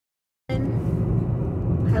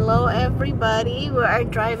Hello everybody, we are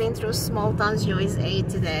driving through small towns USA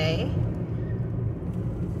today.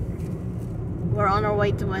 We're on our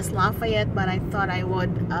way to West Lafayette, but I thought I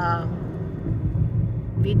would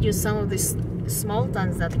video some of these small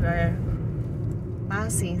towns that we're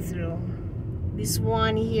passing through. This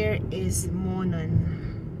one here is Monon.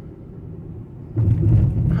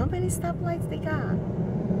 How many stoplights they got?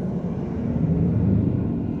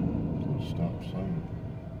 Stop sign.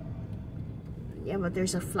 Yeah, but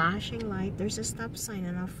there's a flashing light. There's a stop sign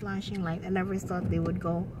and a flashing light. I never thought they would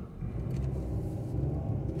go.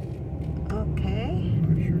 Okay.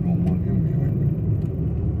 I sure don't want him behind me.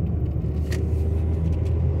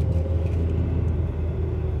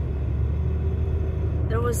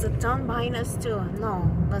 There was a town behind us too. No,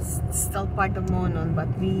 that's still part of Monon, but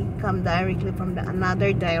we come directly from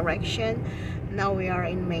another direction. Now we are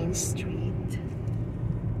in Main Street.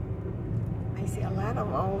 I see a lot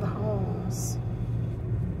of old homes.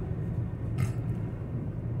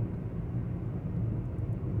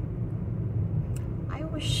 I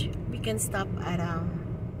wish we can stop at a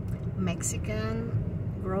Mexican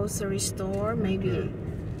grocery store. Maybe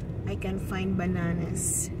I can find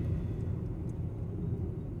bananas.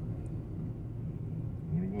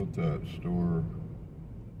 What about that store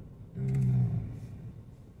in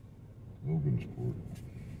Logansport?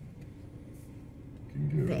 You can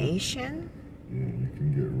get The Asian? Yeah, you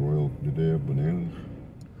can get Royal. Did they have bananas?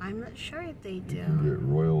 I'm not sure if they do. You can get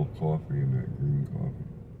Royal coffee and that green coffee.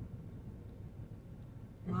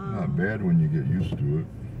 It's not bad when you get used to it.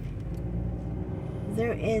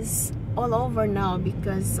 There is all over now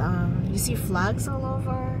because you see flags all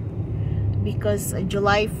over because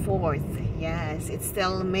July 4th. Yes, it's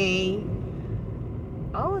still May.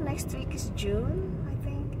 Oh, next week is June, I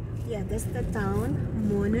think. Yeah, that's the town,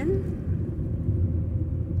 Monon.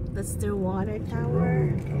 That's their water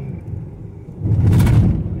tower.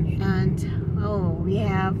 And oh, we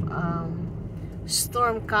have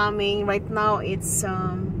storm coming. Right now it's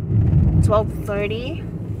 12:30,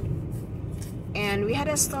 and we had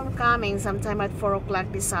a storm coming sometime at 4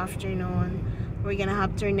 o'clock this afternoon. We're gonna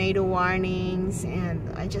have tornado warnings, and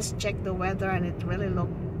I just checked the weather and it really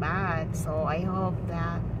looked bad, so I hope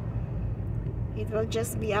that it will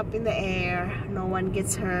just be up in the air, no one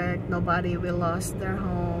gets hurt, nobody will lose their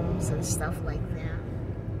homes and stuff like that.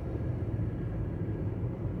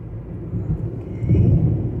 Okay,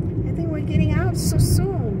 I think we're getting out so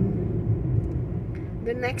soon.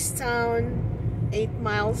 The next town 8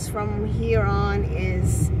 miles from here on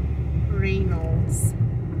is Reynolds.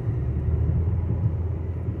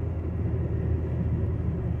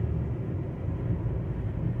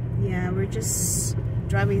 Yeah, we're just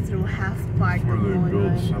driving through half part of Where they build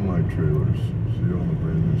Monon. semi-trailers. See all the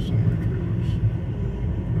brand new semi-trailers.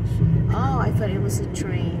 That's semi-trailers. Oh, I thought it was a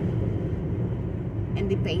train. And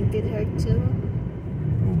they painted her too.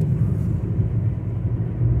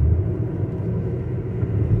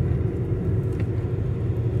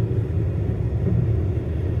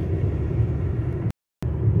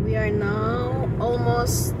 We are now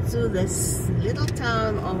almost to this little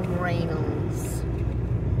town of Reynolds.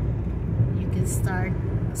 You can start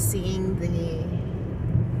seeing the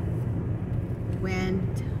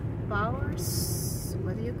wind powers.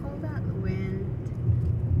 What do you call that? Wind.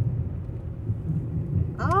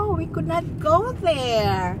 Oh, we could not go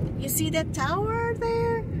there. You see the tower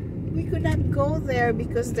there? We could not go there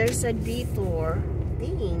because there's a detour.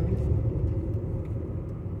 Dang.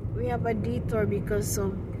 We have a detour because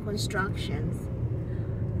of constructions.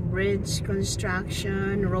 Bridge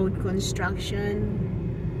construction, road construction.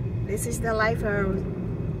 This is the life of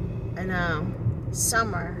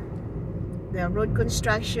summer. The road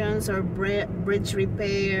constructions or bridge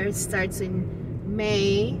repairs starts in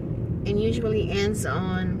May and usually ends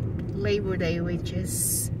on Labor Day, which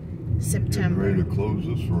is September. Ready to close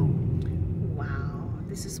this road. Wow,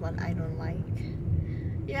 this is what I don't like.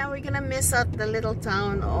 Yeah, we're gonna miss out the little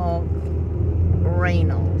town of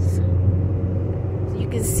Reynolds. So you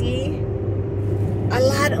can see a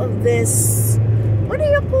lot of this. What do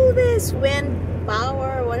you call this? Wind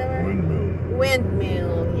power, whatever. Windmill.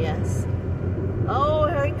 Windmill, yes. Oh,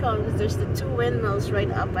 here it comes. There's the two windmills right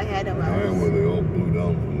up ahead of us. Yeah, where they all blew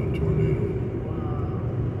down from the tornado.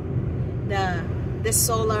 Wow. The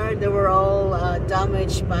solar, they were all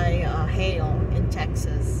damaged by hail in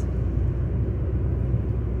Texas.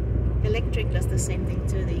 Electric does the same thing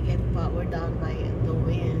too. They get powered down by the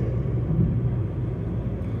wind.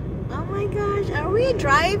 Oh my gosh, are we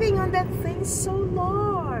driving on that thing so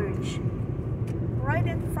large? Right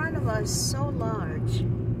in front of us, so large.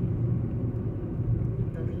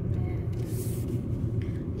 Believe that.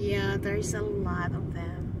 Yeah, there's a lot of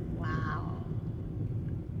them. Wow.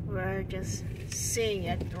 We're just seeing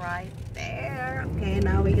it right there. Okay,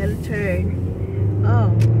 now we gotta turn. Oh,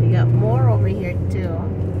 we got more over here too.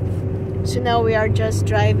 So now we are just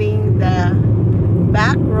driving the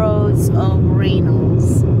back roads of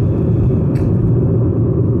Reynolds.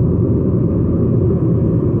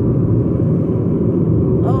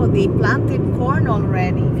 Oh, they planted corn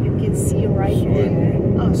already. If you can see right there.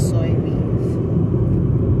 Oh, soybeans.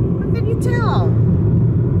 How can you tell?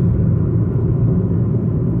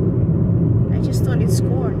 I just thought it's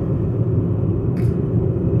corn.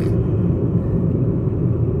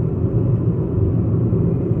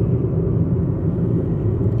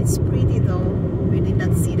 It's pretty though. We did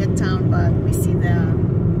not see the town, but we see the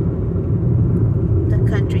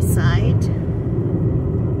countryside.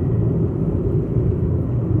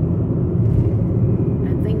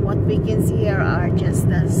 I think what we can see here are just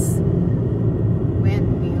this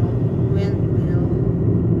windmill.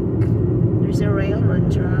 There's a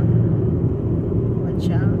railroad track. Watch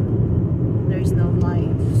out. There's no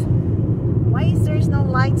lights. Why is there's no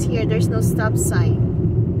lights here? There's no stop sign.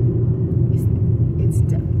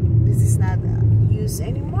 This is not used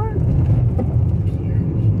anymore.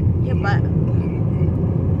 Yeah, but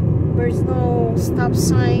there's no stop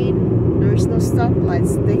sign. There's no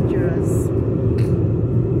stoplights. Dangerous.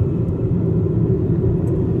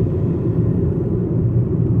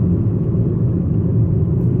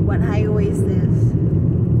 What highway is this?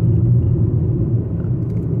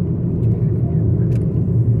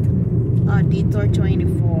 Oh, Detour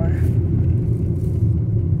 24.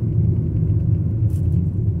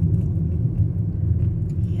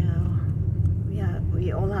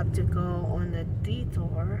 We all have to go on a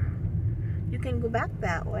detour. You can go back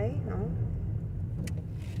that way, no?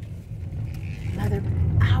 Another,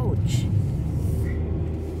 ouch!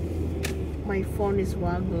 My phone is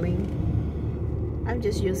wobbling. I'm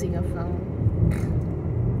just using a phone.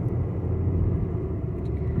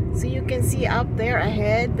 So you can see up there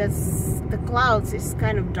ahead, that's the clouds is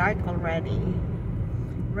kind of dark already.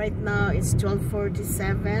 Right now it's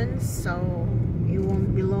 12:47, so it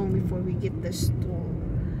won't be long before we get the storm,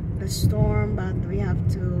 but we have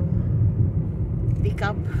to pick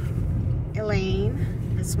up Elaine.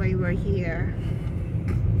 That's why we're here.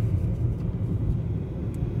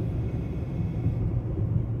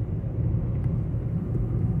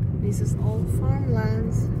 This is all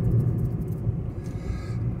farmlands.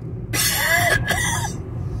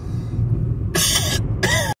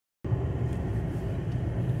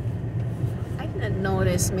 I did not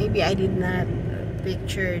notice, maybe I did not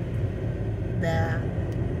picture the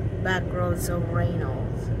back roads of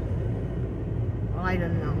Reynolds. Well, I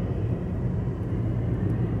don't know.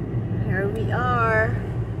 Here we are.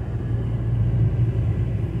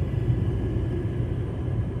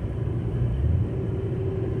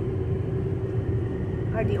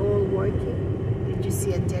 Are they all working? Did you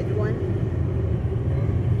see a dead one?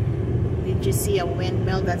 Did you see a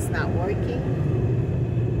windmill that's not working?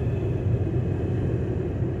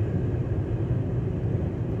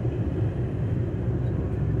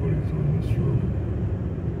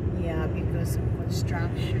 Yeah, because of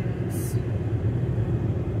constructions.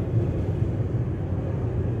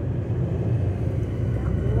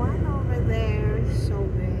 That one over there is so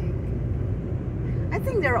big. I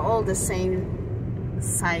think they're all the same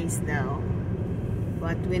size though,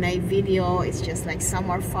 but when I video it's just like some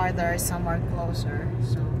are farther, some are closer,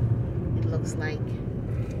 so it looks like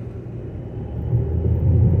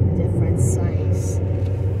different size.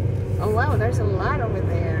 Oh wow, there's a lot over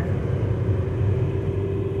there.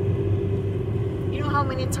 You know how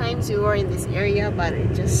many times you were in this area, but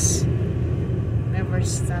it just never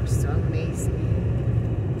stops to amaze me.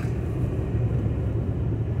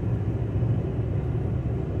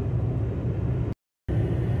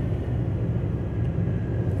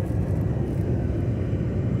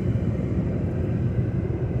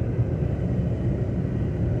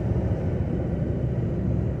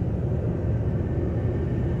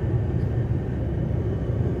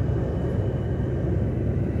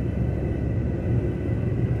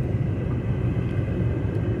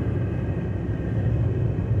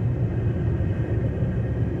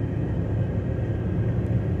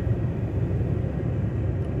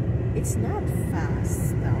 It's not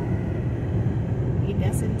fast though. It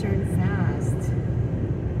doesn't turn fast.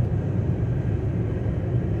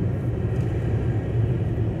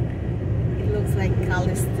 It looks like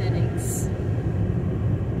calisthenics.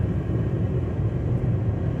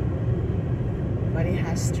 But it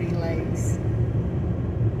has 3 legs.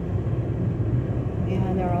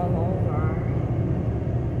 Yeah, they're all over.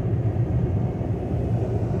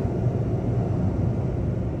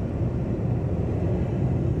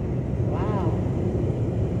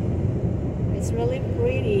 It's really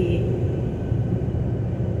pretty.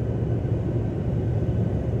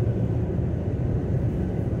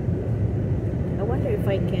 I wonder if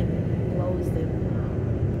I can close them.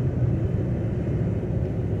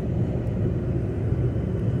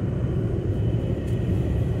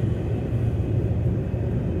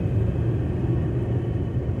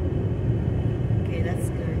 Okay, that's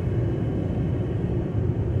good.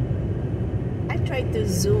 I tried to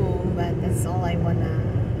zoom, but that's all I wanna,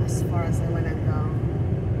 as far as I wanna go.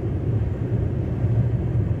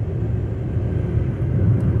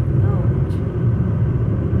 Ouch.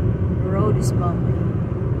 The road is bumpy.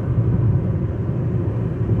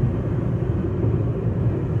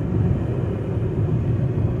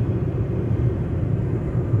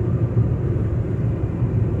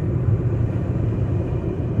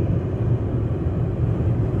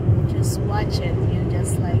 Just watch it, you're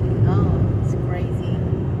just like, oh, it's crazy.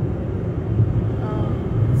 Oh,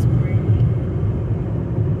 it's pretty.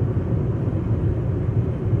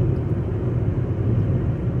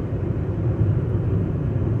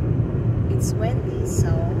 It's windy, so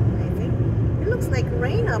I think it looks like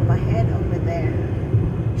rain up ahead over there.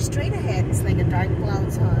 Straight ahead, it's like a dark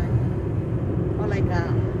clouds on, or like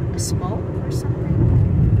a smoke or something.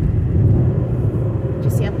 Did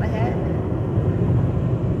you see up ahead?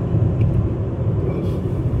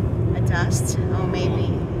 Dust, or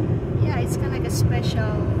maybe, yeah, it's kind of like a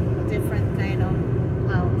special, different kind of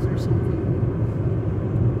clouds or something.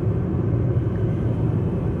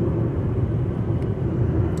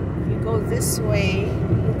 If you go this way,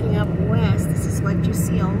 looking up west, this is what you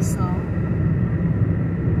see also.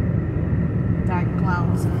 Dark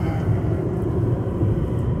clouds ahead.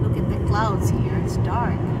 Look at the clouds here, it's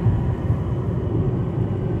dark.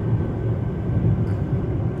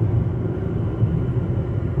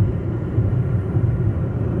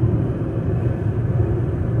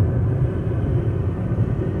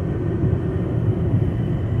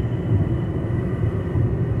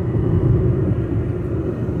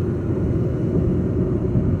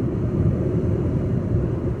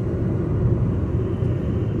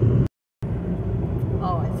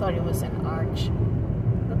 I thought it was an arch.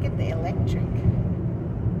 Look at the electric.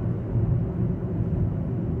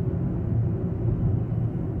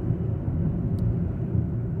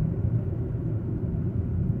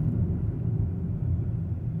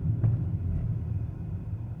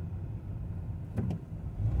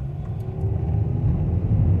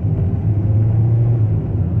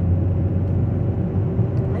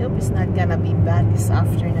 I hope it's not gonna be bad this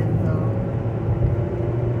afternoon though.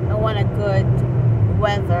 I want a good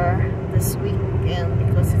weather this weekend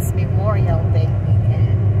because it's Memorial Day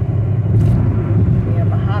weekend. We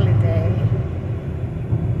have a holiday.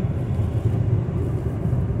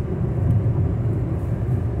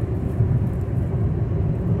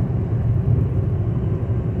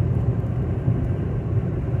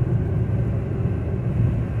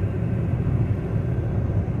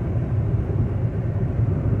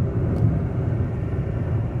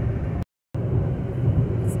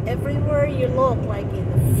 Everywhere you look, like in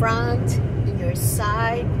the front, in your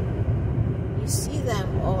side, you see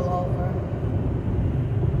them all over.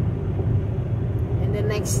 And the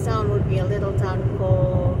next town would be a little town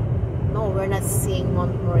called, no, we're not seeing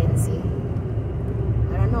Montmorency.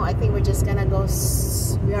 I don't know, I think we're just gonna go,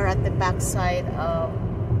 we are at the backside of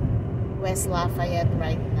West Lafayette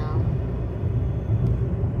right now.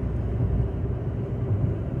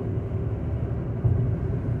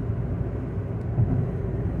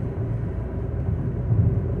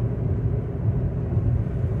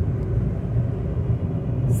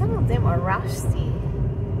 Some of them are rusty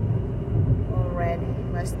already,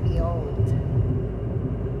 must be old.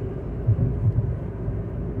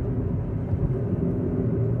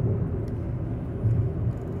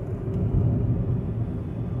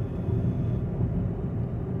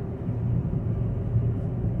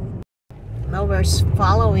 Now we're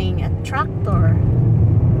following a tractor.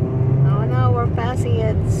 Oh no, we're passing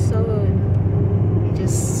it soon. We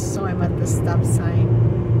just saw him at the stop sign.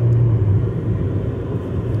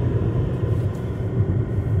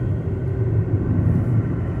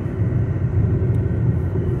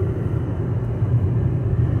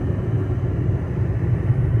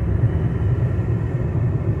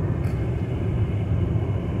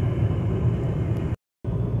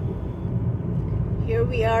 Here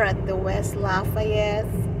we are at the West Lafayette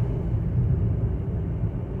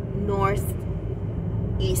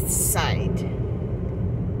northeast side,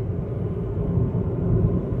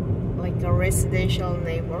 like a residential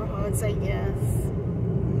neighborhoods, I guess.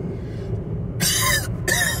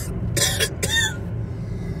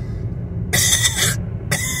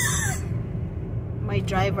 My my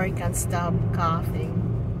driver can't stop coughing.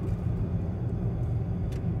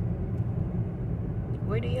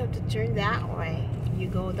 Why do you have to turn that way? You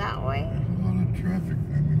go that way? There's a lot of traffic.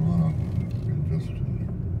 I mean, a lot of congestion.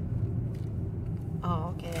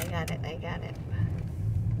 Oh, okay, I got it.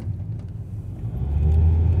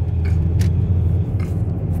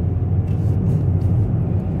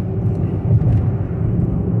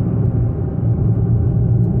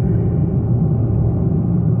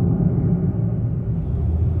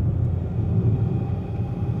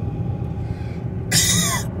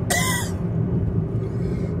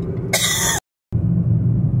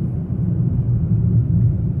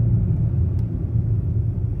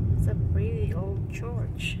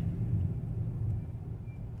 Church.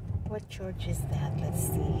 What church is that? Let's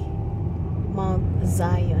see. Mount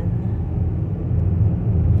Zion.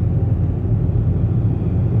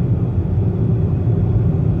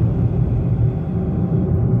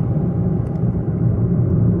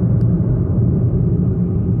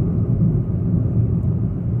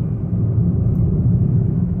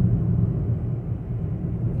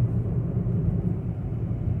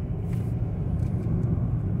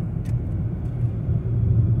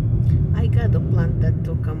 The plant that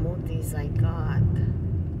two camotes I got.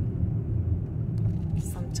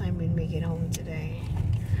 Sometime we'll make it home today.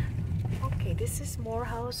 Okay, this is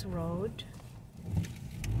Morehouse Road.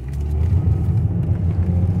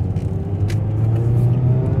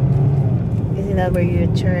 Isn't that where you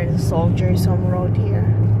turn Soldiers Home Road here?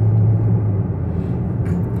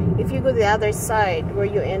 If you go the other side, where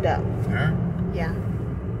you end up? There? Yeah.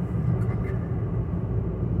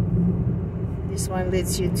 This one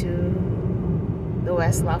leads you to the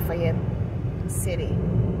West Lafayette City.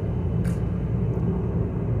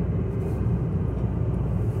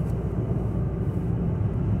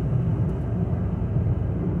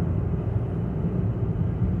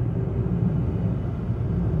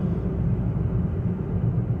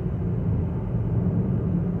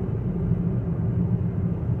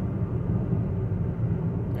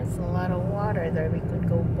 That's a lot of water there. We could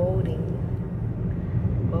go boating.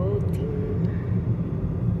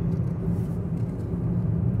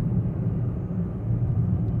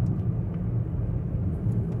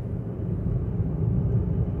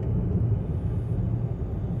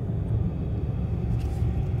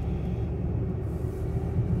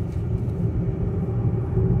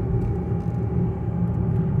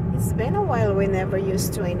 It's been a while we never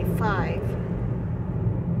used 25.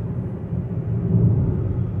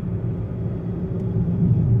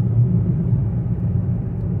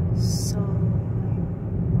 So,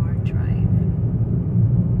 more drive.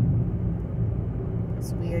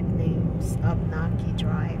 Those weird names. Abnaki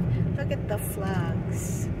Drive. Look at the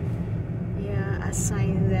flags. Yeah, a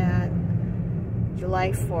sign that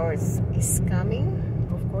July 4th is coming.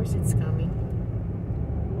 Of course it's coming.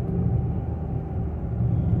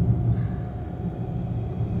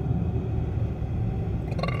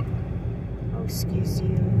 Excuse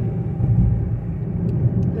you.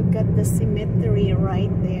 Look at the cemetery right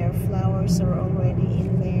there. Flowers are already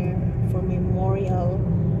in there for Memorial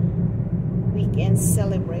Weekend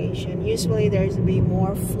celebration. Usually there's be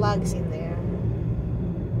more flags in there.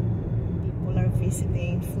 People are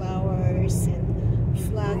visiting, flowers and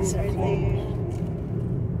flags are there.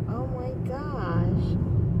 Oh my gosh.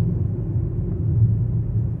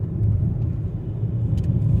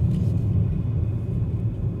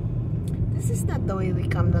 This is not the way we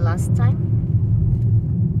come the last time.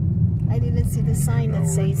 I didn't see the sign that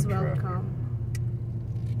says welcome.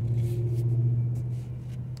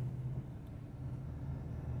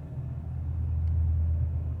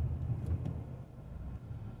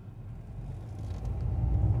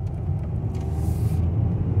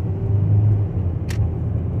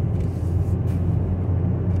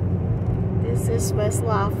 This is West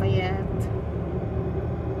Lafayette.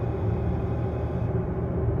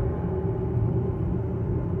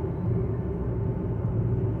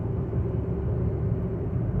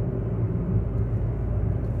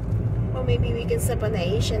 Maybe we can stop on the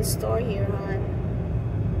Asian store here, hon.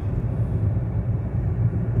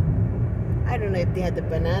 I don't know if they had the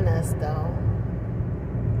bananas though,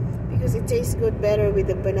 because it tastes good better with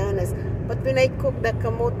the bananas. But when I cooked the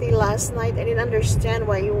kamote last night, I didn't understand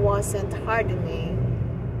why it wasn't hardening.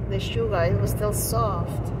 The sugar, it was still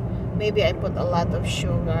soft. Maybe I put a lot of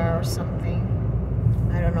sugar or something.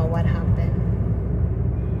 I don't know what happened.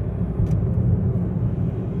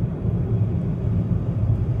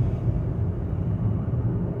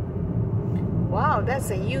 Wow, that's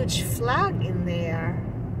a huge flag in there.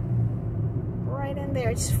 Right in there,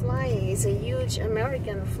 it's flying. It's a huge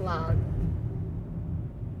American flag.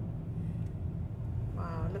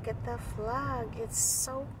 Wow, look look at the flag. It's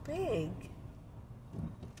so big.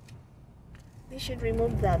 They should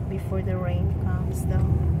remove that before the rain comes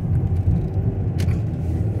though.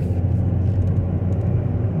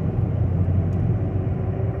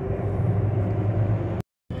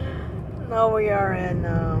 Now we are in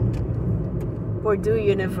Purdue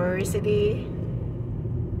University.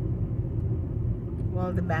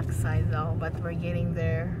 Well, the backside though, but we're getting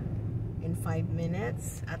there in 5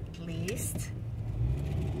 minutes at least.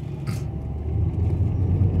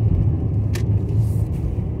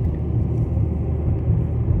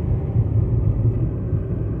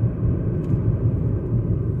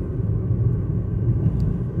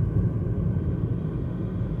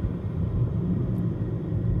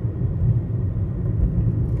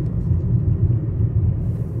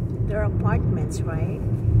 They're apartments, right? I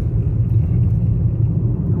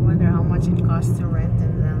wonder how much it costs to rent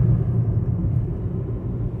in them.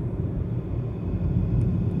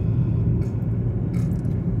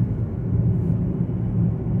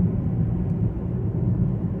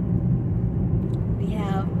 We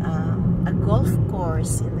have a golf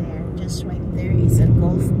course in there. Just right there is a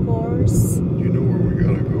golf course. Do you know where we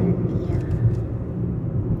gotta go?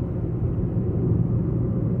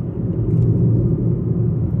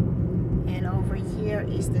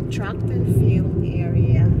 Is the track and field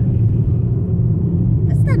area.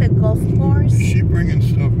 That's not a golf course. Is she bringing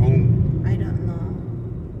stuff home? I don't know.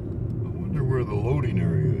 I wonder where the loading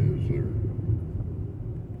area is there.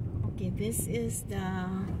 Okay, this is the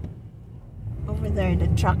over there, the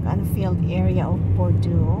track and field area of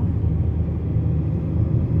Purdue.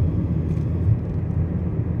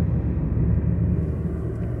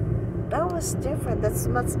 That was different. That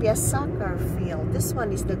must be a soccer field. This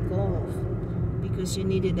one is the golf. Because you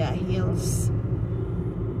needed the hills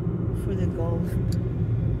for the golf.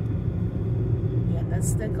 Yeah,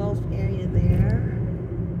 that's the golf area there.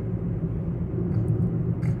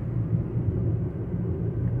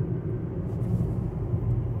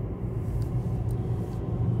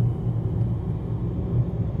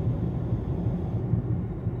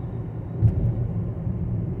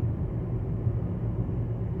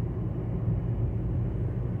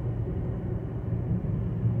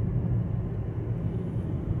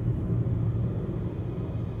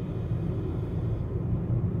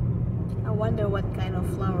 I wonder what kind of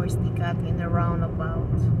flowers they got in the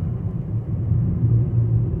roundabout.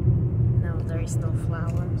 No, there is no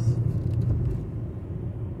flowers.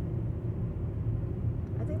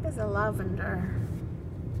 I think there's a lavender.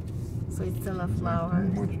 So it's still a flower.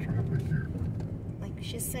 Not much traffic here. Like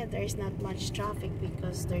she said, there's not much traffic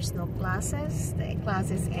because there's no classes. The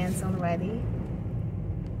classes ends already.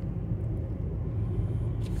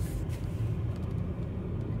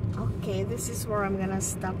 Okay, this is where I'm gonna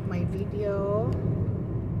stop my video.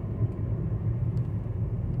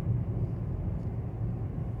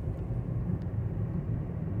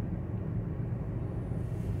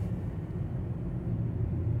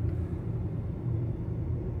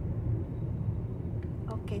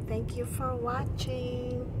 Okay, thank you for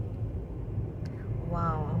watching.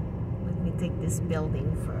 Wow, let me take this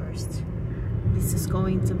building first. This is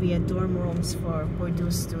going to be a dorm rooms for Purdue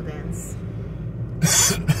students. Do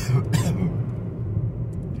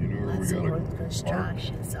you know where we gotta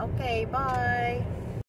Constructions. Okay, bye.